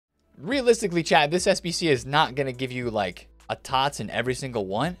realistically, chat, this SBC is not going to give you like a tots in every single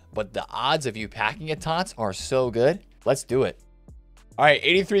one, but the odds of you packing a tots are so good. Let's do it. All right,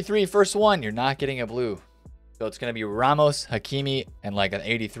 83-3, first one. You're not getting a blue. So it's going to be Ramos, Hakimi, and like an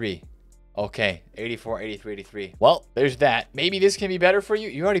 83. Okay, 84, 83, 83. Well, there's that. Maybe this can be better for you.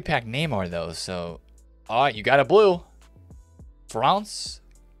 You already packed Neymar, though, so... All right, you got a blue. France.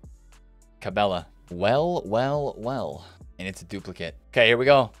 Cabela. Well, well, well. And it's a duplicate. Okay, here we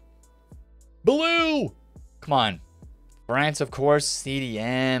go. Blue! Come on. France, of course.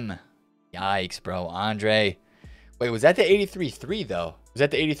 CDM. Yikes, bro. Andre. Wait, was that the 83-3, though? Was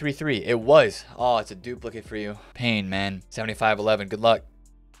that the 83-3? It was. Oh, it's a duplicate for you. Pain, man. 75-11. Good luck.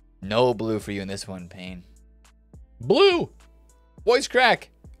 No blue for you in this one, Pain. Blue! Voice crack.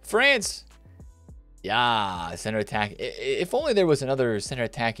 France. Yeah, center attack. If only there was another center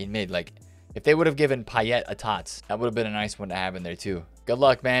attacking mid. Like, if they would have given Payet a tots, that would have been a nice one to have in there, too. Good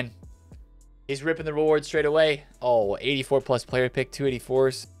luck, man. He's ripping the reward straight away. Oh, 84 plus player pick,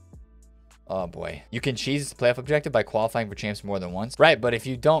 284s. Oh, boy. You can cheese playoff objective by qualifying for champs more than once. Right, but if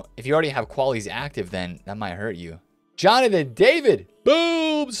you already have qualities active, then that might hurt you. Jonathan David.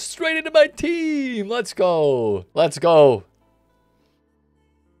 Boom! Straight into my team. Let's go. Let's go.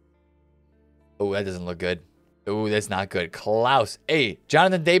 Oh, that doesn't look good. Oh, that's not good. Klaus. Hey,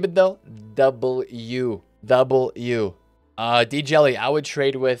 Jonathan David, though. W. D-Jelly, I would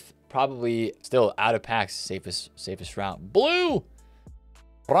trade with probably still out of packs. Safest route. Blue.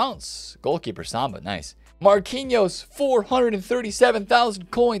 France. Goalkeeper Samba. Nice. Marquinhos. 437,000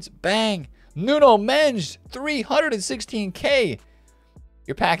 coins. Bang. Nuno Mendes. 316K.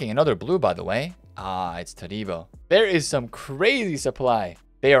 You're packing another blue, by the way. Ah, it's Todibo. There is some crazy supply.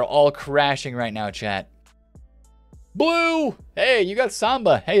 They are all crashing right now, chat. Blue! Hey, you got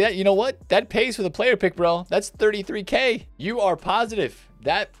Samba. Hey, you know what? That pays for the player pick, bro. That's 33K. You are positive.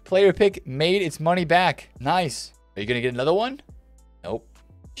 That player pick made its money back. Nice. Are you going to get another one? Nope.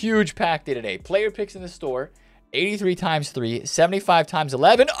 Huge pack day today. Player picks in the store. 83 times 3. 75 times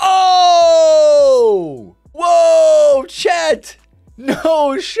 11. Oh! Whoa, chat!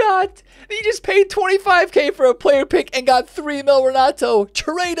 No shot. He just paid 25K for a player pick and got 3 mil Renato.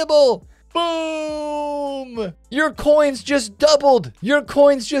 Tradeable. Boom. Your coins just doubled. Your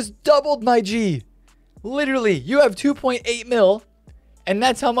coins just doubled, my G. Literally, you have 2.8 mil. And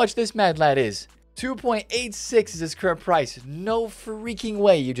that's how much this mad lad is. 2.86 is his current price. No freaking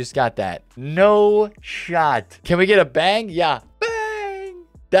way you just got that. No shot. Can we get a bang? Yeah. Bang.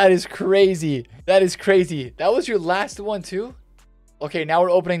 That is crazy. That is crazy. That was your last one too? Okay, now we're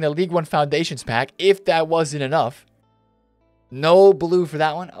opening the League One Foundations pack, if that wasn't enough. No blue for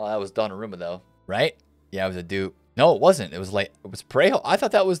that one. Oh, that was Donnarumma, though, right? Yeah, it was a dupe. No, it wasn't. It was Parejo. I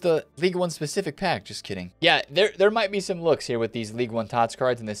thought that was the League One specific pack. Just kidding. Yeah, there might be some looks here with these League One Tots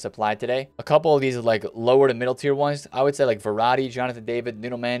cards in this supply today. A couple of these are like lower to middle tier ones. I would say like Verratti, Jonathan David,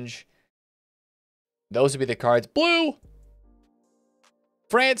 Nuno Mendes. Those would be the cards. Blue!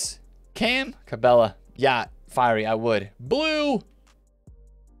 France, Cam, Cabela. Yeah, fiery, I would. Blue!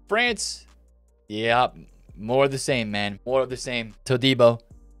 France. Yep. More of the same, man. More of the same. Todibo.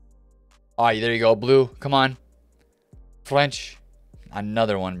 All right, there you go. Blue. Come on. French.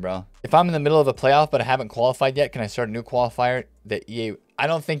 Another one, bro. If I'm in the middle of a playoff, but I haven't qualified yet, can I start a new qualifier? The EA. I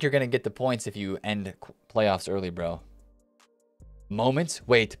don't think you're going to get the points if you end playoffs early, bro. Moments.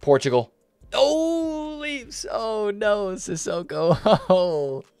 Wait. Portugal. Oh, leaves. Oh, no. Sissoko.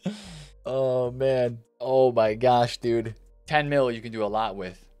 Oh. Oh, man. Oh, my gosh, dude. 10 mil you can do a lot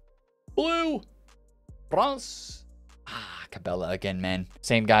with. Blue. France. Ah, Cabela again, man.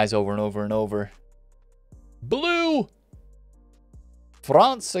 Same guys over and over and over. Blue.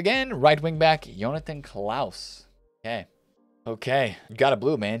 France again. Right wing back, Jonathan Klaus. Okay. Okay. You got a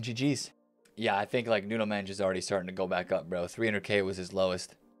blue, man. GG's. Yeah, I think like Nuno Mendes is already starting to go back up, bro. 300K was his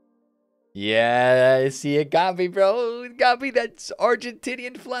lowest. Yeah, see, it got me, bro. It got me. That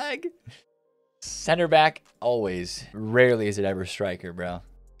Argentinian flag. Center back, always. Rarely is it ever striker, bro.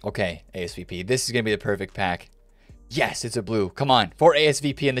 Okay, ASVP. This is going to be the perfect pack. Yes, it's a blue. Come on. For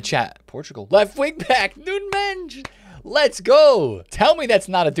ASVP in the chat. Portugal. Left wing back. Nuno Mendes. Let's go. Tell me that's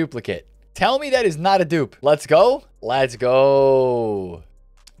not a duplicate. Tell me that is not a dupe. Let's go. Let's go.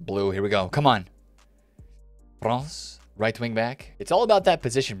 Blue. Here we go. Come on. France. Right wing back. It's all about that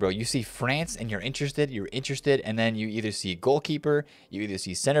position, bro. You see France and you're interested, and then you either see goalkeeper, you either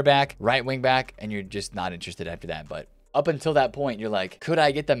see center back, right wing back, and you're just not interested after that. But up until that point, you're like, could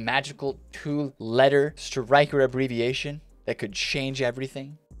I get the magical 2-letter striker abbreviation that could change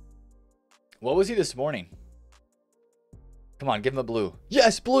everything? What was he this morning? Come on, give him a blue.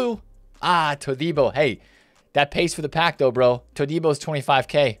 Yes, blue. Ah, Todibo. Hey, That pays for the pack though, bro. Todebo's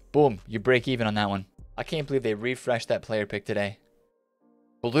 25K. Boom. You break even on that one. I can't believe they refreshed that player pick today.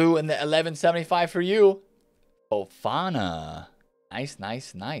 Blue in the 1175 for you. Fofana. Nice,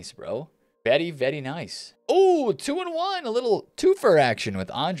 nice, nice, bro. Very, very nice. Oh, 2-in-1. A little twofer action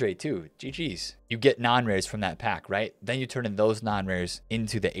with Andre, too. GG's. You get non-rares from that pack, right? Then you turn in those non-rares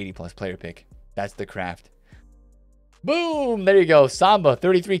into the 80+ player pick. That's the craft. Boom. There you go. Samba,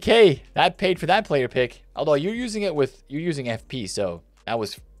 33K. That paid for that player pick. Although you're using FP, so that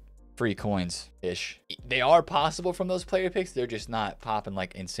was free coins-ish. They are possible from those player picks. They're just not popping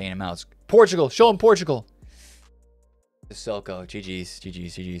like insane amounts. Portugal. Show them Portugal. Sissoko. GG's.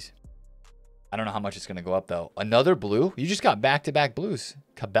 GG's. GG's. I don't know how much it's going to go up, though. Another blue? You just got back-to-back blues.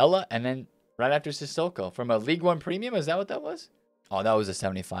 Cabela, and then right after Sissoko. From a League One Premium? Is that what that was? Oh, that was a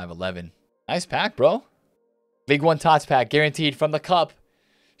 75-11. Nice pack, bro. League One Tots pack. Guaranteed from the cup.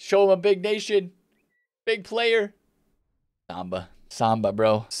 Show him a big nation. Big player. Samba. Samba,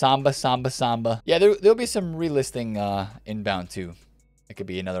 bro. Samba, Samba, Samba. Yeah, there'll be some relisting inbound, too. It could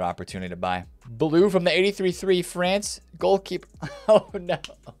be another opportunity to buy. Blue from the 83-3 France. Goalkeeper. Oh, no.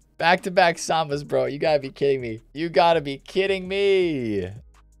 Back-to-back Sambas, bro. You gotta be kidding me. You gotta be kidding me.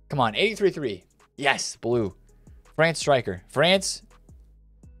 Come on, 83-3. Yes, blue. France striker. France.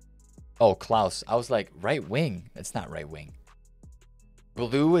 Oh, Klaus. I was like, right wing. That's not right wing.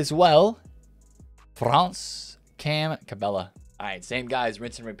 Blue as well. France. Cam. Cabela. All right, same guys.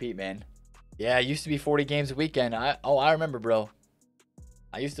 Rinse and repeat, man. Yeah, it used to be 40 games a weekend. I remember, bro.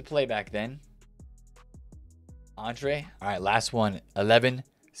 I used to play back then. Andre. All right, last one.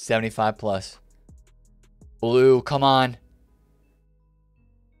 1175+. Blue, come on.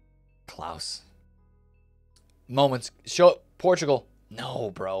 Klaus. Moments. Show Portugal.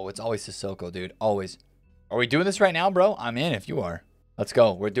 No, bro. It's always Sissoko, dude. Always. Are we doing this right now, bro? I'm in if you are. Let's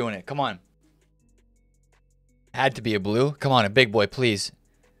go. We're doing it. Come on. Had to be a blue. Come on, a big boy, please.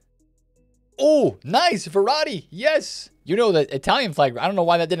 Oh, nice. Verratti. Yes. You know the Italian flag. I don't know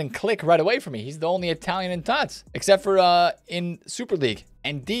why that didn't click right away for me. He's the only Italian in tots. Except for in Super League.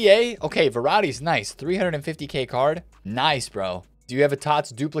 And DA. Okay, Verratti's nice. 350K card. Nice, bro. Do you have a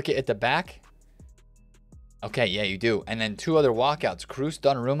tots duplicate at the back? Okay, yeah, you do. And then two other walkouts. Cruz,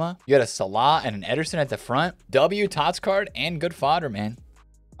 Donnarumma. You had a Salah and an Ederson at the front. W tots card and good fodder, man.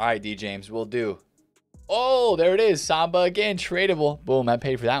 All right, D. James. We'll do. Oh, there it is. Samba again. Tradeable. Boom. I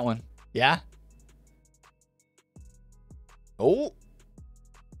paid for that one. Yeah. Oh.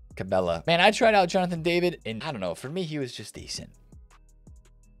 Cabela. Man, I tried out Jonathan David, and I don't know. For me, he was just decent.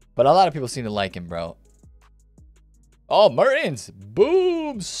 But a lot of people seem to like him, bro. Oh, Mertens.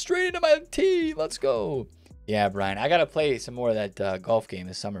 Boom. Straight into my tee. Let's go. Yeah, Brian. I got to play some more of that golf game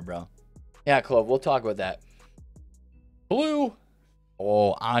this summer, bro. Yeah, Clove. We'll talk about that. Blue.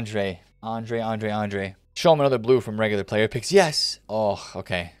 Oh, Andre. Andre. Show him another blue from regular player picks. Yes. Oh,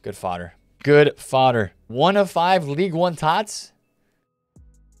 okay. Good fodder. Good fodder. 1 of 5 League One tots.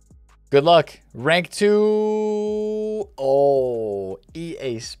 Good luck. Rank 2. Oh,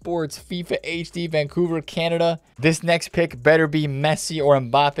 EA Sports FIFA HD Vancouver, Canada. This next pick better be Messi or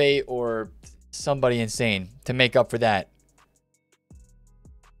Mbappe or somebody insane to make up for that.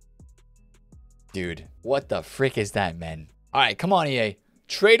 Dude, what the frick is that, man? All right, come on, EA.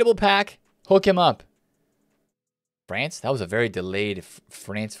 Tradable pack. Hook him up. France? That was a very delayed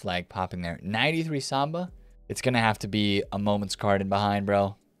France flag popping there. 93 Samba. It's going to have to be a moments card in behind,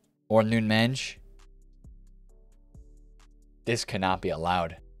 bro. Or Noon Menge. This cannot be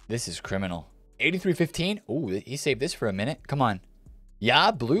allowed. This is criminal. 83-15. Ooh, he saved this for a minute. Come on.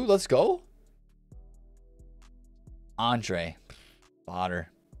 Yeah, blue. Let's go. Andre. Fodder.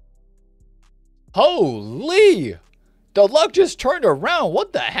 Holy! The luck just turned around.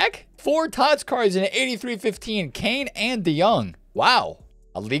 What the heck? 4 tots cards in an 83-15. Kane and De Jong. Wow.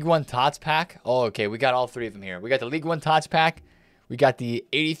 A League One tots pack. Oh, okay. We got all 3 of them here. We got the League One tots pack. We got the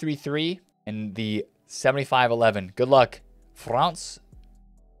 83-3 and the 75-11. Good luck. France.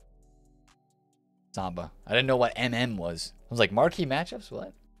 Samba. I didn't know what MM was. I was like, marquee matchups?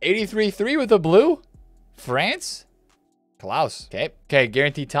 What? 83-3 with a blue? France? Klaus. Okay,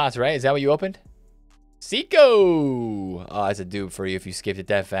 guaranteed tots, right? Is that what you opened? Seiko. Oh, that's a dupe for you if you skipped it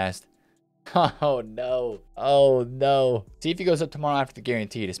that fast. Oh, no. Oh, no. See if he goes up tomorrow after the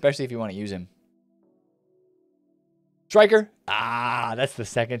guaranteed, especially if you want to use him. Striker. Ah, that's the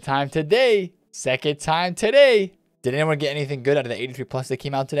second time today. Second time today. Did anyone get anything good out of the 83 plus that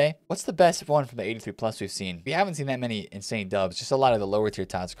came out today? What's the best one from the 83 plus we've seen? We haven't seen that many insane dubs. Just a lot of the lower tier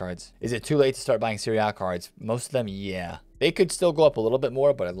tots cards. Is it too late to start buying Serie A cards? Most of them, yeah. They could still go up a little bit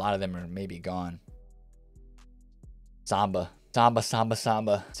more, but a lot of them are maybe gone. Samba.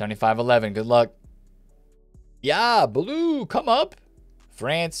 75-11. Good luck. Yeah, Blue, come up.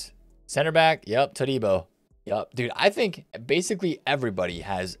 France, center back. Yep, Todibo. Yep, dude, I think basically everybody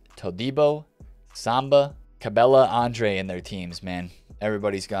has Todibo, Samba, Cabela, Andre in their teams, man.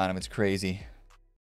 Everybody's got him. It's crazy.